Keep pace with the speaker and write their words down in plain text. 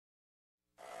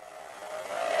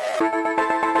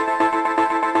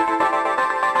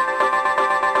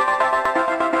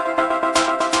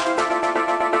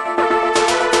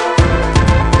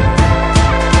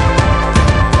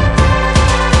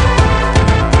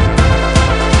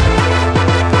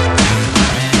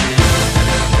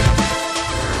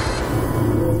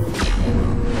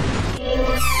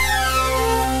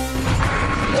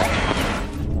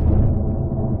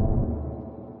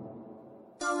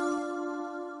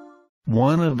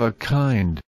One of a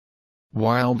kind.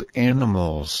 Wild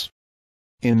animals.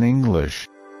 In English.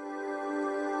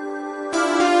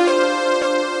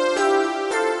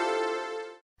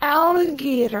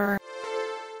 Alligator.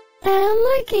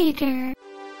 Alligator.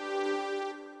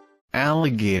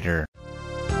 Alligator.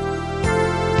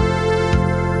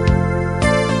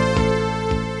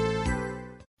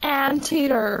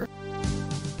 Anteater.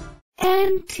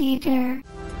 Anteater.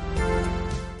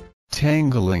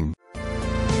 Tangling.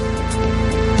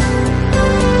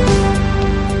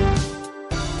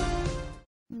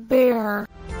 Bear.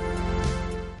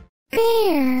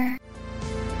 Bear.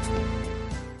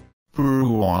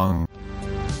 Beruang.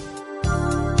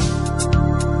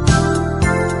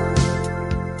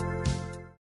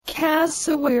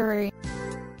 Cassowary.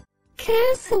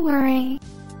 Cassowary.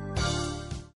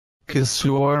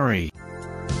 Cassowary.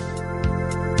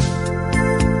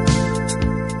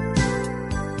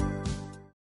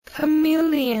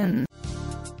 Chameleon.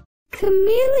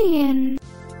 Chameleon.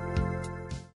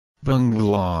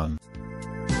 Bungalon.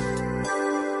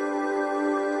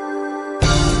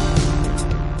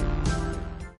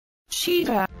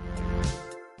 Cheetah.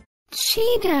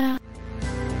 Cheetah.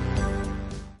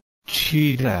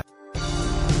 Cheetah.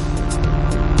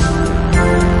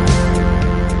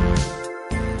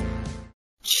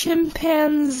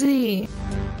 Chimpanzee.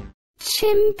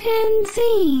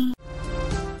 Chimpanzee.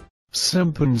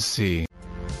 Chimpanzee.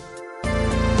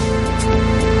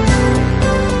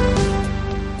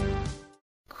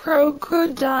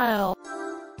 Crocodile.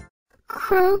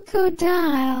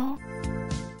 Crocodile.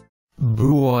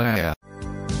 Buaya.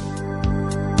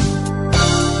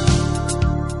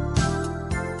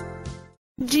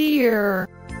 Deer.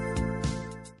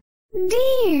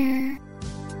 Deer.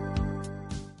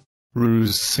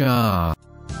 Rusa.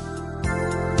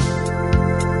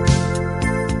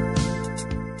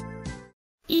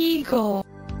 Eagle.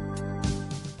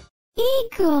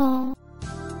 Eagle.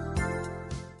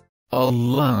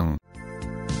 Elang.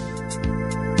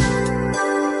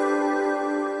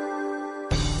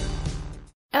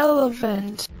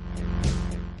 Elephant.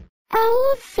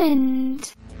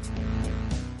 Elephant.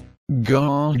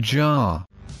 Gajah.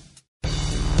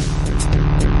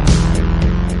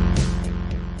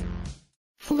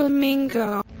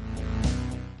 Flamingo.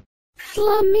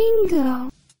 Flamingo.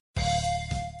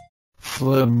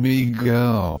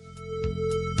 Flamingo.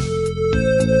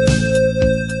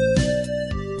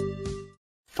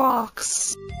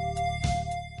 Fox.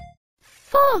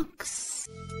 Fox.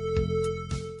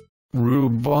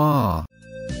 Ruba.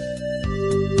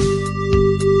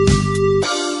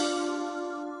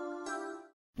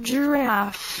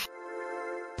 Giraffe.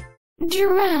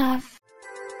 Giraffe.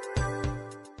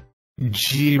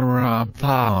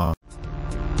 Giraffe.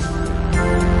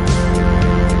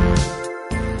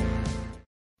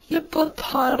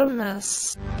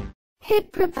 Hippopotamus.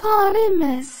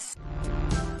 Hippopotamus.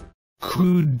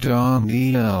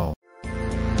 Crocodile.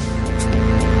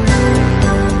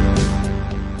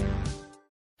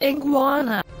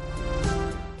 Iguana.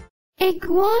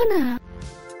 Iguana.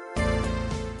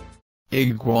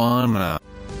 Iguana.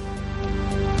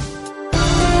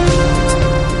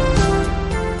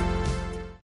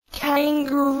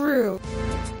 Kangaroo.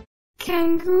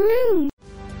 Kangaroo.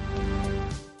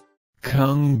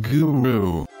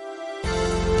 Kangaroo.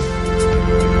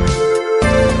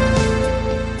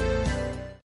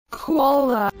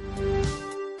 Koala.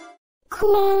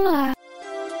 Koala.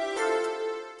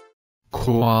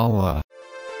 Koala.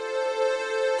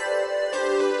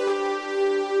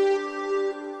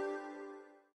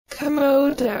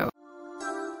 Komodo.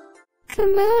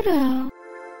 Komodo.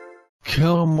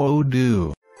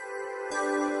 Komodo.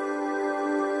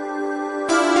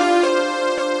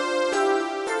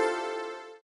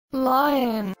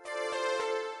 Lion.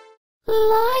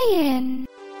 Lion.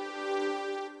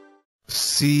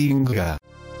 Singa.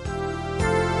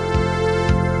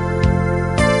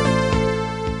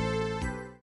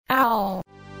 Owl.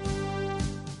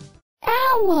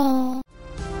 Owl.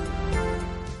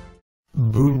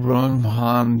 Burung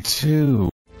hantu.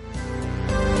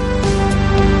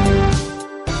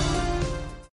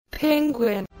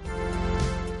 Penguin.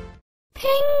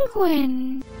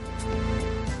 Penguin.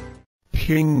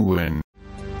 Penguin.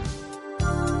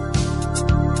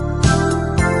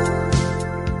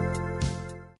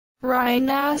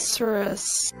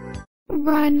 Rhinoceros.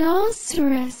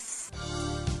 Rhinoceros.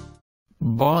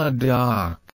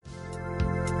 Badak.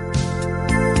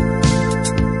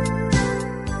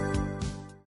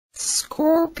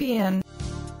 Scorpion.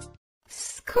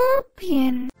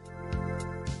 Scorpion.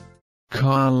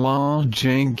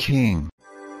 Kalajengking.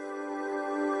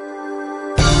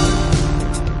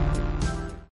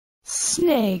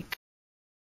 Snake.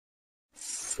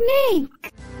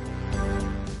 Snake.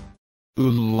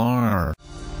 Ular.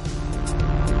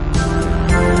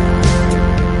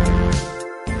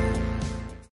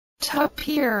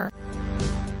 Tapir.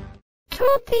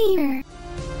 Tapir.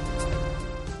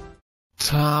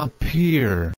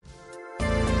 Tapir.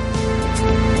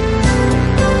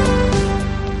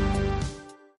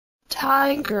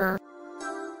 Tiger.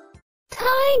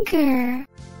 Tiger.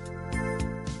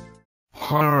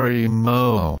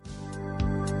 Harimo.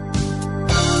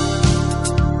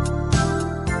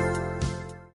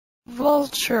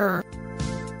 Vulture.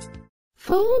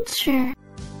 Vulture.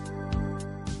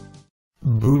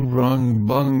 Burung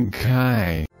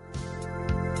bangkai.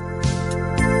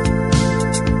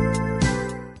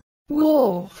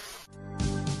 Wolf.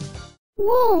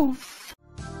 Wolf.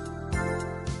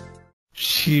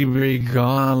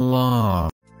 Chirigala.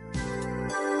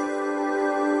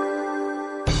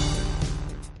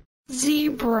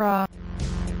 Zebra.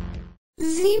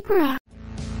 Zebra.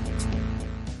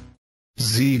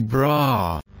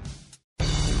 Zebra.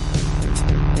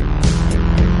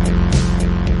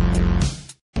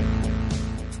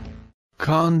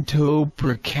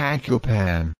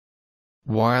 Contopracacopan.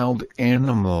 Wild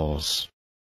animals.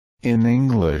 In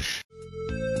English.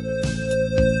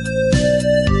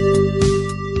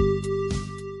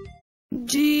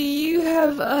 Do you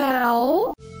have a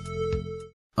owl?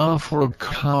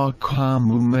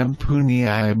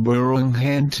 Afrakakamumempuni burung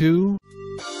hantu?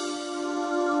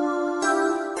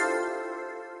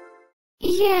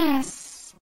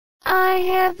 Yes, I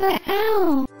have an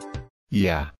owl.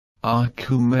 Ya,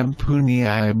 aku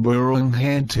mempunyai burung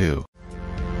hantu.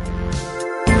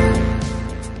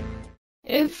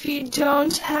 If you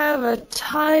don't have a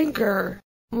tiger,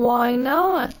 why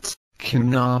not?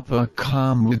 Kenapa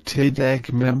kamu tidak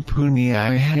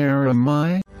mempunyai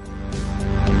harimau?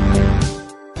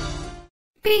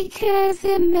 Because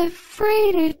I'm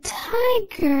afraid of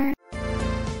tiger.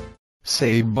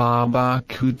 Sebab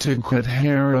aku takut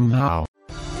harimau.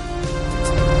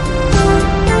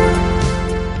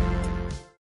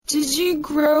 Did you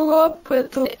grow up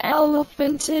with an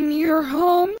elephant in your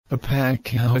home?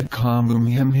 Apakah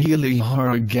kamu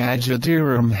memiliki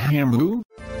dalam hamu?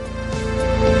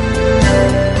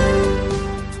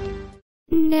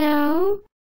 No,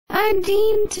 I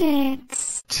didn't it.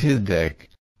 Tidak,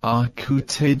 aku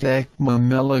tidak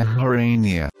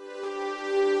memeliharanya.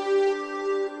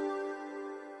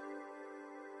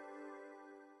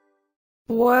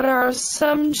 What are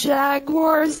some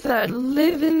jaguars that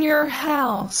live in your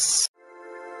house?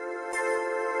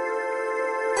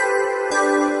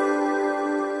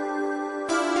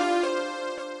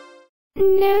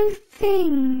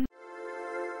 Nothing.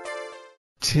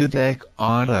 Tidak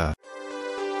ada.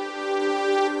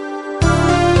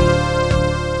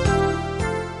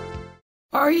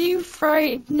 Are you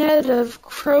frightened of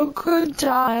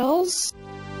crocodiles?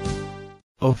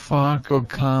 Apakah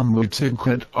kamu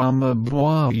takut sama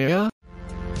buaya?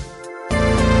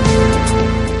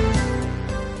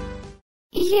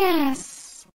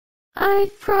 Yes,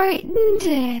 I frightened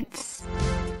it.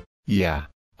 Ya,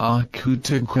 aku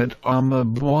takut sama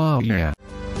buaya.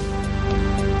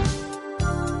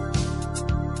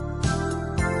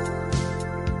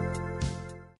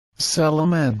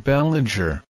 Selamat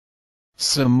belajar.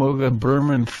 Semoga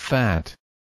bermanfaat.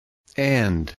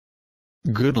 And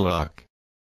good luck.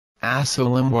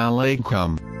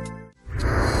 Assalamualaikum.